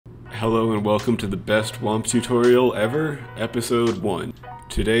Hello and welcome to the best Womp tutorial ever, episode 1.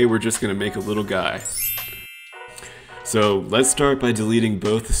 Today we're just gonna make a little guy. So let's start by deleting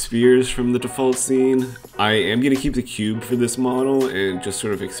both the spheres from the default scene. I am gonna keep the cube for this model and just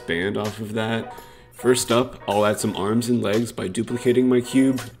sort of expand off of that. First up, I'll add some arms and legs by duplicating my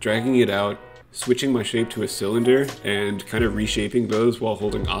cube, dragging it out, switching my shape to a cylinder, and kind of reshaping those while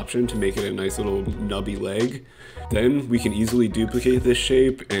holding Option to make it a nice little nubby leg. Then we can easily duplicate this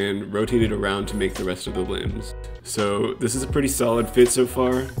shape and rotate it around to make the rest of the limbs. So this is a pretty solid fit so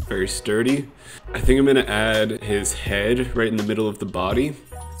far, very sturdy. I think I'm gonna add his head right in the middle of the body.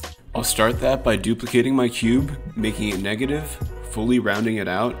 I'll start that by duplicating my cube, making it negative, fully rounding it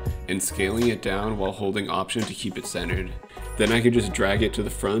out, and scaling it down while holding Option to keep it centered. Then I can just drag it to the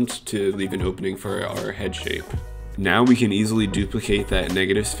front to leave an opening for our head shape. Now we can easily duplicate that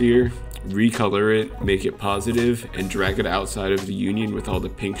negative sphere, recolor it, make it positive, and drag it outside of the union with all the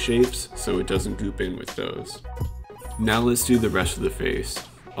pink shapes so it doesn't goop in with those. Now let's do the rest of the face.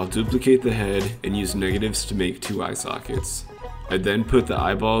 I'll duplicate the head and use negatives to make 2 eye sockets. I then put the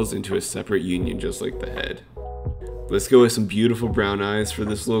eyeballs into a separate union just like the head. Let's go with some beautiful brown eyes for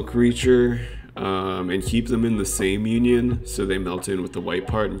this little creature. And keep them in the same union so they melt in with the white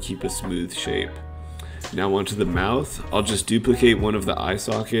part and keep a smooth shape. Now onto the mouth, I'll just duplicate one of the eye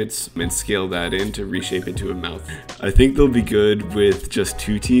sockets and scale that in to reshape it to a mouth. I think they'll be good with just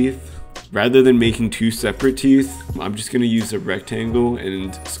 2 teeth. Rather than making 2 separate teeth, I'm just going to use a rectangle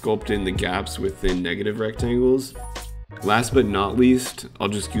and sculpt in the gaps within negative rectangles. Last but not least, I'll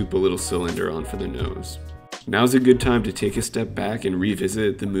just goop a little cylinder on for the nose. Now's a good time to take a step back and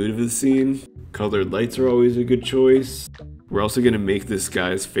revisit the mood of the scene. Colored lights are always a good choice. We're also going to make this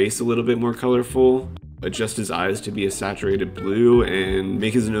guy's face a little bit more colorful, adjust his eyes to be a saturated blue, and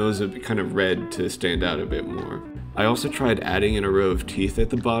make his nose a kind of red to stand out a bit more. I also tried adding in a row of teeth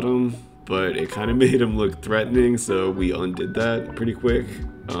at the bottom, but it kind of made him look threatening, so we undid that pretty quick.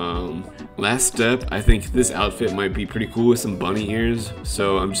 Last step, I think this outfit might be pretty cool with some bunny ears,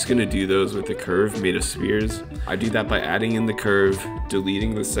 so I'm just gonna do those with a curve made of spheres. I do that by adding in the curve,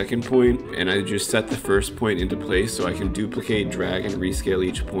 deleting the second point, and I just set the first point into place so I can duplicate, drag, and rescale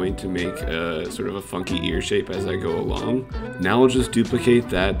each point to make a sort of a funky ear shape as I go along. Now I'll just duplicate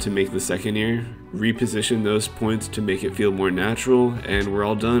that to make the second ear, reposition those points to make it feel more natural, and we're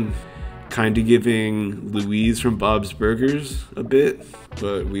all done. Kinda giving Louise from Bob's Burgers a bit,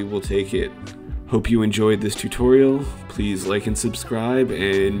 but we will take it. Hope you enjoyed this tutorial. Please like and subscribe,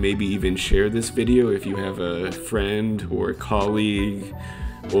 and maybe even share this video if you have a friend or a colleague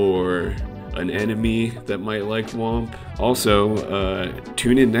or an enemy that might like Womp. Also,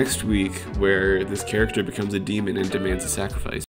 tune in next week where this character becomes a demon and demands a sacrifice.